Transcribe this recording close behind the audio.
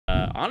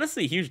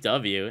honestly, huge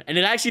W. And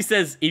it actually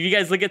says, if you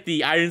guys look at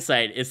the iron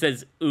sight, it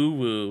says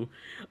 "Uwu"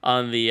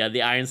 on the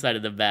iron side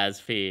of the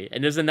BAS P.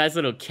 And there's a nice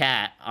little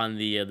cat on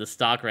the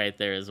stock right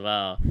there as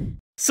well.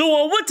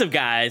 So what's up,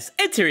 guys?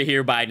 It's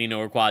here by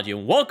Nino Quadri,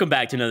 and welcome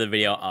back to another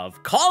video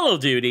of Call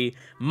of Duty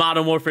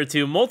Modern Warfare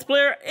 2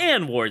 multiplayer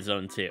and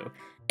Warzone 2.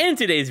 In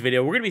today's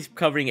video, we're going to be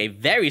covering a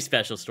very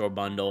special store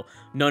bundle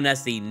known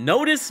as the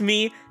Notice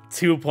Me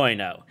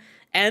 2.0.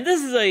 And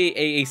this is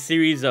a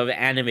series of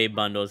anime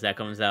bundles that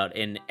comes out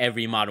in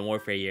every Modern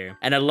Warfare year.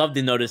 And I love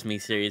the Notice Me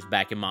series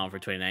back in Modern Warfare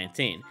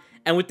 2019.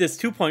 And with this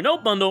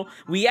 2.0 bundle,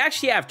 we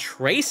actually have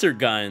tracer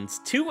guns,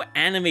 2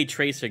 anime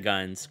tracer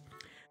guns,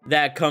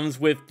 that comes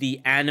with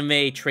the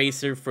anime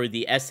tracer for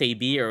the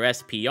SAB or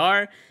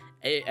SPR.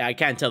 I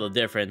can't tell the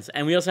difference.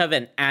 And we also have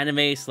an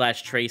anime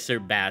 / tracer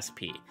BAS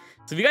P.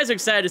 So if you guys are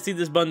excited to see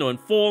this bundle in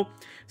full,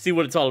 see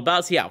what it's all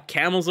about, see how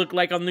camos look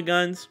like on the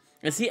guns,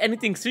 and see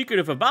anything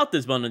secretive about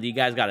this bundle that you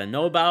guys gotta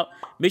know about,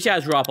 make sure you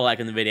guys drop a like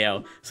on the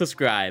video,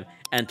 subscribe,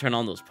 and turn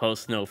on those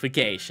post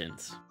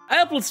notifications.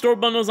 I upload store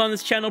bundles on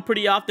this channel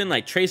pretty often,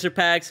 like tracer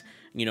packs,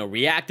 you know,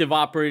 reactive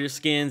operator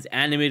skins,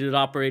 animated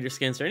operator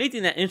skins, or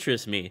anything that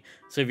interests me.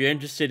 So if you're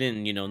interested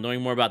in, you know,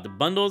 knowing more about the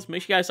bundles,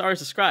 make sure you guys are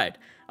subscribed.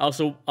 I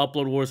also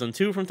upload Warzone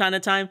 2 from time to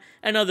time,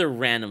 and other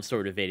random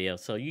sort of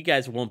videos, so you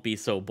guys won't be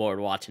so bored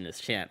watching this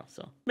channel.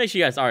 So make sure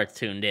you guys are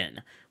tuned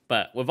in.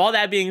 But with all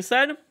that being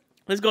said,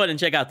 let's go ahead and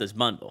check out this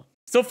bundle.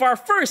 So for our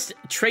first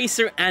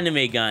tracer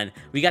anime gun,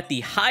 we got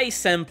the High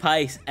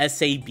Senpai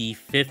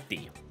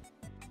SAB-50.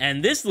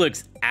 And this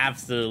looks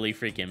absolutely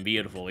freaking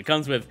beautiful. It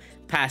comes with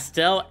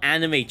pastel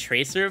anime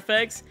tracer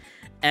effects,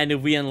 and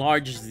if we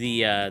enlarge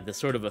the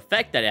sort of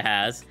effect that it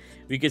has,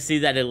 we can see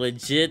that it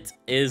legit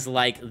is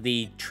like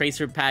the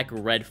tracer pack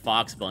Red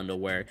Fox bundle,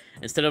 where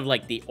instead of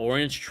like the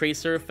orange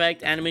tracer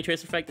effect, anime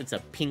tracer effect, it's a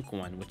pink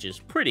one, which is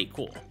pretty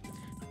cool.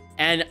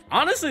 And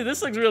honestly,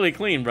 this looks really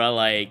clean, bro.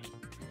 Like,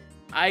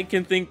 I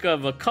can think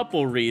of a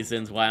couple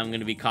reasons why I'm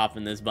gonna be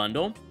copping this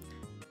bundle.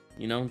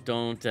 You know,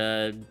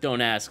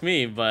 don't ask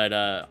me, but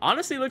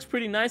honestly, it looks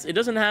pretty nice. It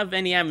doesn't have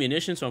any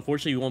ammunition, so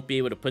unfortunately, you won't be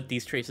able to put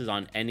these traces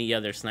on any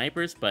other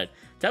snipers. But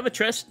to have a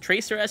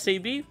tracer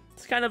SAB,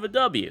 it's kind of a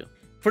W.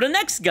 For the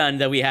next gun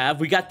that we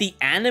got the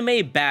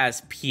Anime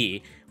BAS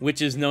P,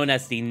 which is known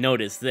as the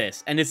Notice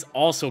This, and this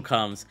also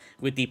comes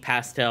with the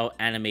pastel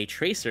anime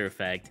tracer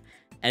effect.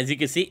 As you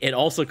can see, it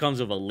also comes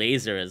with a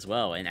laser as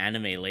well, an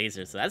anime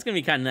laser, so that's gonna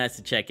be kind of nice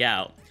to check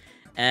out.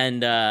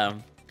 And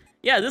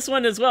yeah, this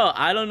one as well.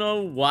 I don't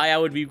know why I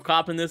would be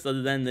copping this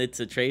other than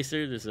it's a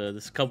tracer. There's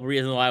a couple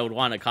reasons why I would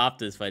want to cop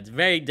this, but it's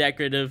very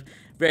decorative,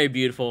 very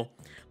beautiful.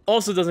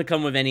 Also doesn't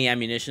come with any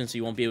ammunition, so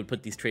you won't be able to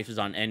put these tracers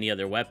on any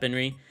other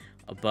weaponry.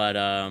 But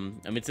I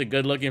mean, it's a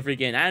good looking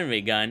freaking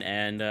anime gun,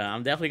 and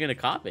I'm definitely gonna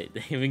cop it.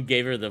 They even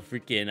gave her the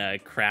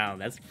freaking crown.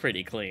 That's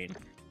pretty clean.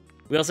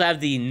 We also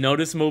have the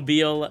Notice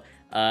Mobile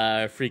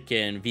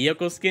freaking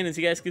vehicle skin, as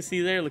you guys can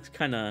see there. Looks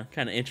kind of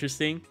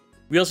interesting.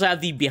 We also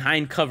have the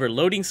behind cover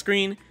loading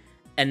screen,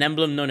 an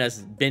emblem known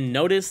as Been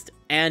Noticed,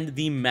 and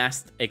the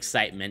Masked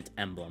Excitement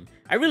emblem.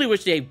 I really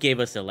wish they gave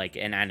us an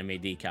anime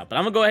decal, but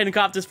I'm gonna go ahead and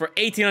cop this for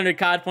 1800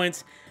 COD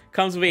points.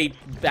 Comes with a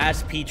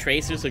BAS P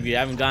tracer, so if you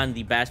haven't gotten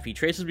the BAS P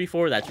tracers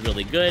before, that's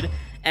really good.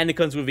 And it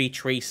comes with a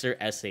tracer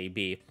SAB,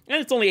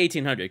 and it's only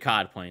 1800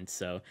 COD points.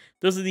 So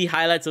those are the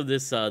highlights of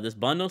this this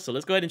bundle. So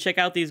let's go ahead and check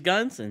out these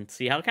guns and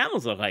see how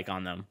camos look like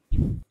on them.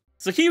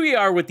 So here we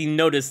are with the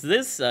Notice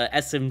This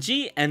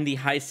SMG and the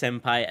High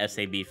Senpai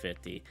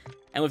SAB-50.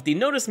 And with the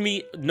Notice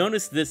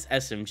This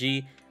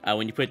SMG,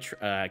 when you put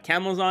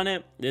camos on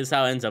it, this is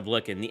how it ends up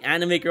looking. The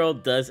anime girl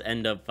does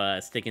end up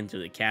sticking to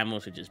the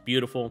camos, which is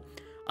beautiful.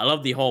 I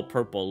love the whole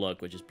purple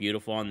look, which is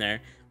beautiful on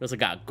there. We also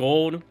got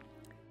gold,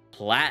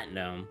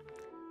 platinum,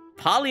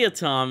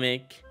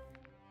 polyatomic,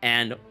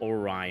 and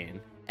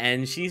Orion.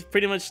 And she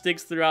pretty much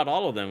sticks throughout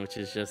all of them, which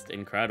is just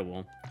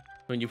incredible.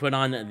 When you put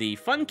on the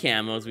fun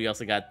camos, we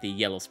also got the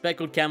yellow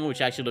speckled camo,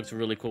 which actually looks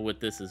really cool with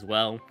this as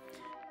well.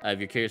 If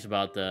you're curious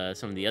about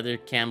some of the other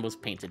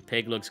camos, Painted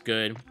Pig looks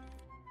good.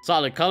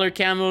 Solid color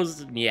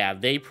camos, yeah,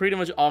 they pretty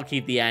much all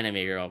keep the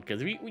anime girl,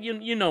 because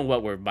you know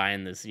what we're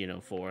buying this, you know,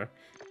 for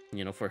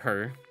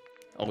her,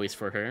 always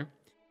for her.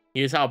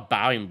 Here's how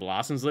Bowing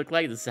Blossoms look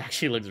like. This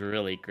actually looks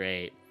really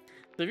great.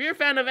 So if you're a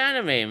fan of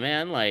anime,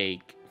 man,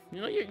 like,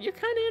 you know, you're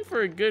kind of in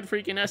for a good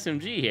freaking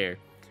SMG here.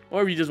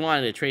 Or if you just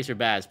wanted a tracer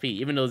BAS P,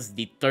 even though this is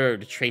the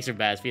 3rd tracer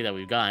BAS P that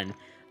we've gotten,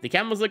 the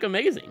camos look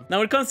amazing. Now,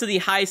 when it comes to the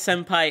High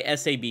Senpai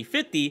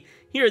SAB-50,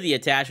 here are the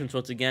attachments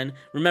once again.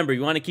 Remember,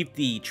 you want to keep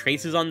the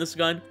tracers on this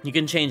gun. You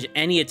can change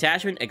any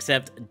attachment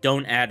except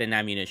don't add an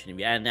ammunition. If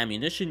you add an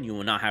ammunition, you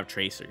will not have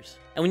tracers.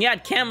 And when you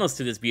add camos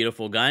to this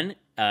beautiful gun,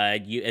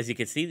 as you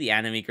can see, the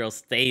anime girl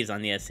stays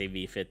on the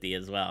SAB-50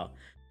 as well.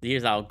 So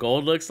here's how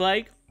gold looks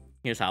like.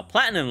 Here's how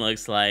platinum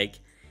looks like.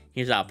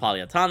 Here's how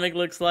polyatomic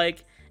looks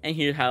like. And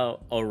here's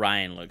how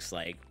Orion looks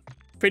like.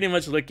 Pretty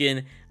much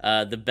looking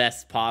the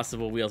best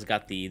possible. We also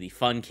got the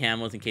fun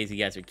camos in case you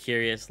guys are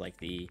curious, like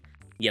the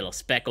yellow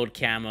speckled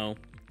camo.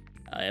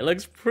 It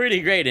looks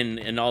pretty great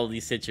in all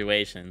these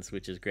situations,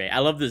 which is great. I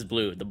love this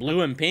blue. The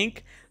blue and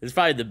pink is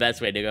probably the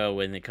best way to go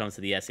when it comes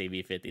to the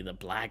SAB50. The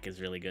black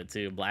is really good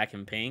too. Black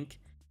and pink.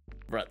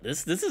 Bro,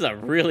 this is a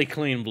really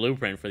clean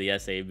blueprint for the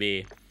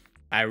SAB.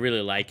 I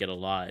really like it a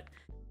lot.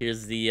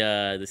 Here's the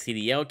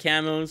CDL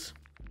camos,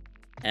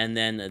 and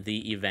then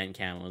the event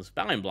camos.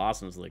 Valiant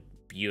Blossoms look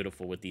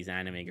beautiful with these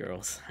anime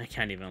girls. I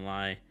can't even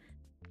lie.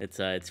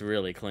 It's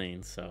really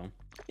clean. So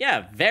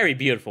yeah, very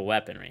beautiful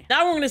weaponry.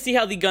 Now we're gonna see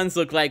how the guns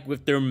look like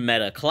with their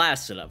meta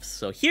class setups.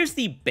 So here's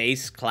the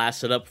base class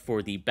setup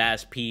for the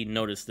BAS-P.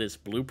 Notice this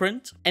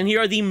blueprint, and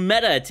here are the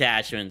meta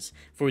attachments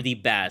for the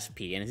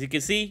BAS-P. And as you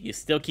can see, you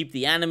still keep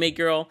the anime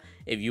girl.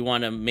 If you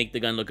want to make the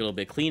gun look a little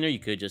bit cleaner, you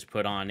could just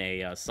put on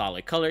a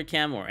solid color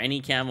camo or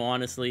any camo,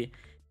 honestly,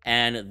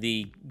 and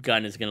the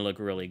gun is gonna look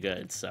really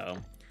good. So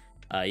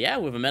yeah,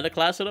 with a meta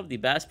class setup, the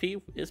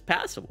BAS-P is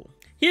passable.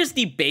 Here's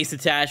the base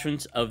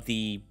attachments of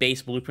the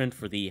base blueprint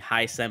for the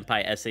High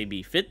Senpai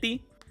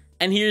SAB50.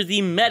 And here's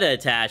the meta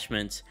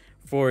attachments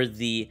for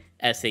the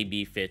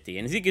SAB50.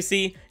 And as you can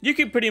see, you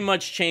can pretty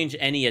much change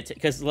any,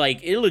 because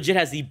like it legit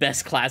has the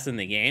best class in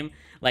the game.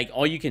 Like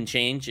all you can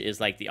change is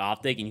like the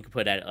optic, and you can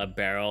put a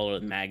barrel or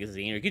the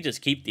magazine, or you could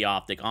just keep the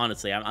optic.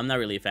 Honestly, I'm not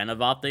really a fan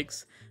of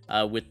optics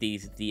with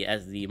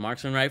the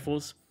marksman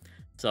rifles.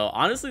 So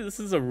honestly, this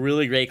is a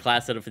really great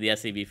class setup for the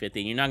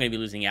SAB50. You're not going to be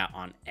losing out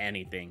on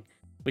anything,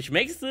 which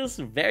makes this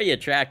very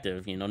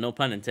attractive, you know, no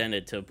pun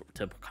intended,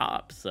 to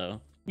cops. So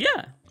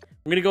yeah,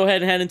 we're going to go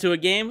ahead and head into a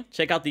game,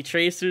 check out the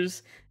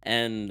tracers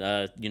and,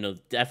 you know,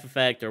 depth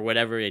effect or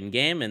whatever in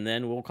game, and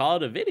then we'll call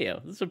it a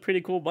video. This is a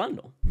pretty cool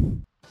bundle.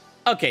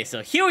 Okay,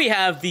 so here we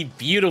have the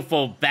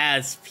beautiful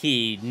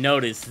BAS-P.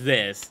 Notice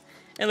this.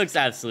 It looks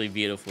absolutely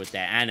beautiful with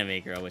that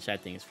anime girl, which I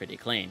think is pretty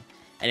clean.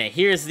 And then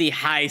here's the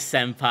High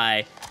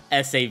Senpai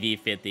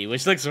SAB50,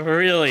 which looks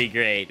really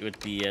great with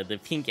the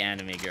pink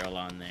anime girl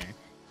on there.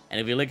 And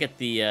if we look at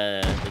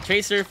the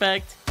tracer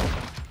effect,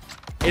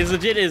 it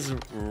legit is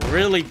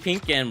really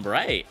pink and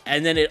bright.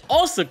 And then it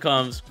also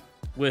comes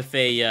with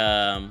a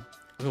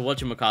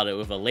whatchamacallit,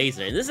 with a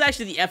laser. And this is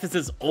actually the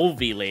Ephesus OV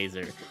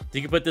laser. So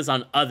you can put this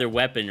on other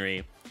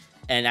weaponry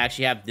and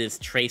actually have this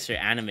tracer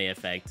anime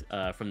effect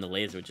from the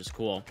laser, which is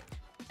cool.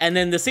 And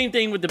then the same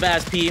thing with the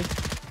BAS-P.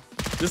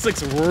 This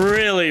looks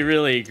really,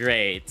 really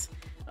great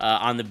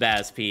on the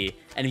BAS-P.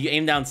 And if you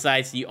aim down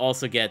sights, you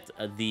also get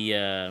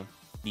the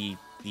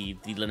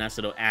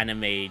Lenesto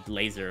anime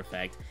laser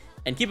effect.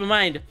 And keep in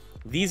mind,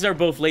 these are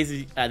both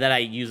lasers that I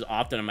use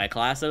often in my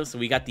classes. So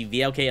we got the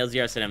VLK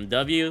LZR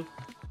MW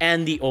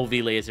and the OV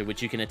laser,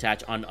 which you can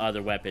attach on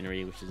other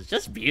weaponry, which is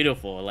just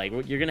beautiful. Like,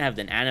 you're gonna have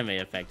an anime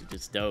effect, which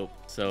is dope.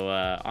 So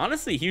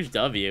honestly, huge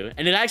W.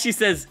 And it actually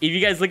says, if you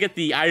guys look at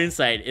the iron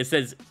sight, it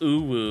says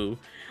 "Uwu"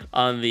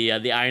 on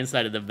the iron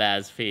side of the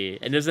BAS-P,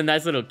 and there's a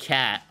nice little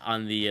cat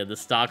on the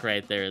stock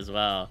right there as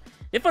well.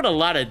 They put a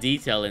lot of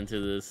detail into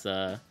this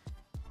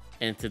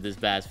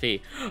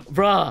BAS-P.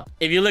 Bruh,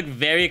 if you look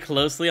very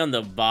closely on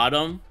the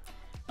bottom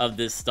of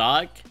this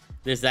stock,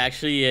 there's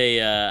actually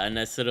a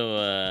nice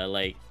little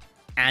like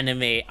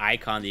anime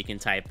icon that you can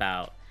type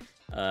out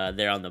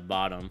there on the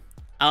bottom.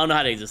 I don't know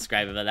how to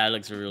describe it, but that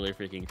looks really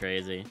freaking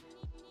crazy.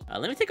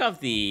 Let me take off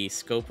the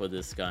scope of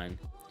this gun.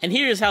 And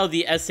here's how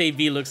the SAB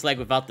looks like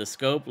without the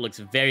scope. Looks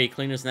very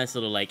clean. There's a nice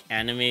little like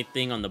anime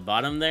thing on the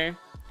bottom there.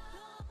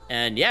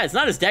 And yeah, it's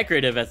not as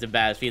decorative as the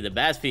BAS-P. The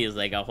BAS-P is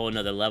like a whole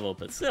nother level,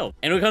 but still.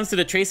 And when it comes to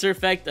the tracer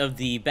effect of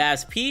the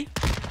BAS-P,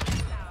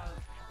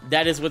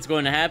 that is what's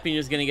going to happen. You're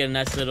just going to get a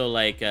nice little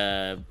like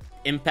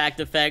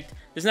impact effect.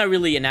 There's not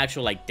really an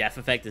actual like depth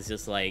effect. It's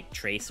just like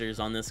tracers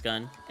on this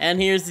gun.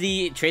 And here's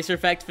the tracer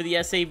effect for the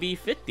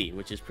SAB50,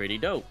 which is pretty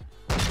dope.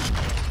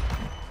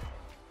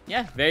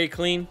 Yeah, very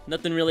clean.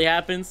 Nothing really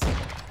happens.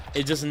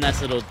 It's just a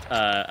nice little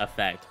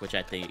effect, which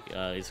I think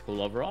is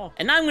cool overall.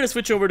 And now I'm going to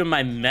switch over to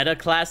my meta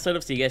class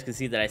setup so you guys can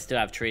see that I still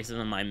have tracers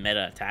on my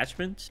meta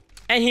attachments.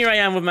 And here I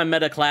am with my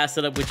meta class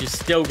setup, which is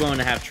still going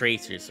to have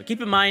tracers. So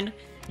keep in mind,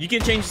 you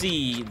can change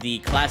the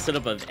class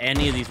setup of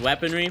any of these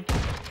weaponry.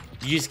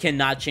 You just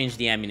cannot change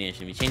the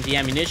ammunition. If you change the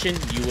ammunition,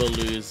 you will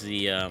lose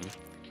the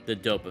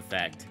dope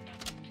effect.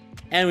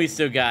 And we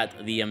still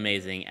got the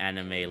amazing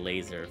anime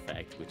laser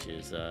effect, which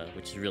is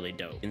really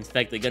dope.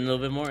 Inspect the gun a little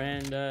bit more,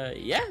 and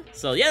yeah.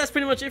 So yeah, that's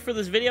pretty much it for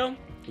this video.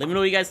 Let me know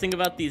what you guys think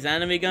about these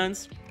anime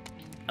guns.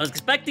 I was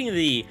expecting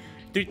the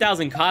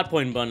 3000 COD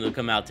point bundle to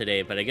come out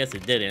today, but I guess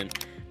it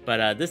didn't.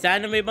 But this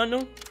anime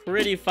bundle,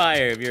 pretty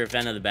fire if you're a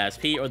fan of the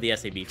BAS-P or the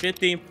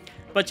SAB50.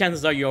 But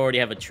chances are you already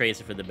have a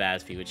tracer for the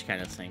BAS-P, which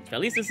kind of stinks. But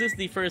at least this is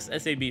the first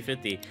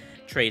SAB50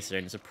 tracer,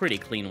 and it's a pretty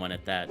clean one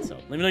at that. So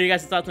let me know your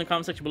guys' thoughts in the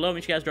comment section below.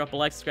 Make sure you guys drop a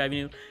like, subscribe if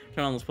you're new,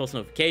 turn on those post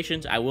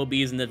notifications. I will be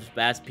using this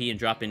BAS-P and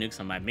dropping nukes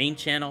on my main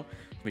channel.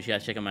 Make sure you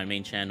guys check out my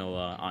main channel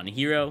on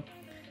Hero.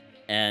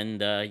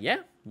 And yeah,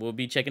 we'll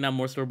be checking out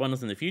more store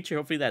bundles in the future.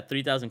 Hopefully that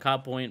 3000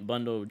 COD point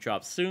bundle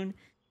drops soon.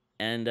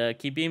 And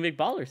keep being big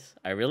ballers.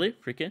 I really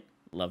freaking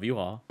love you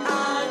all.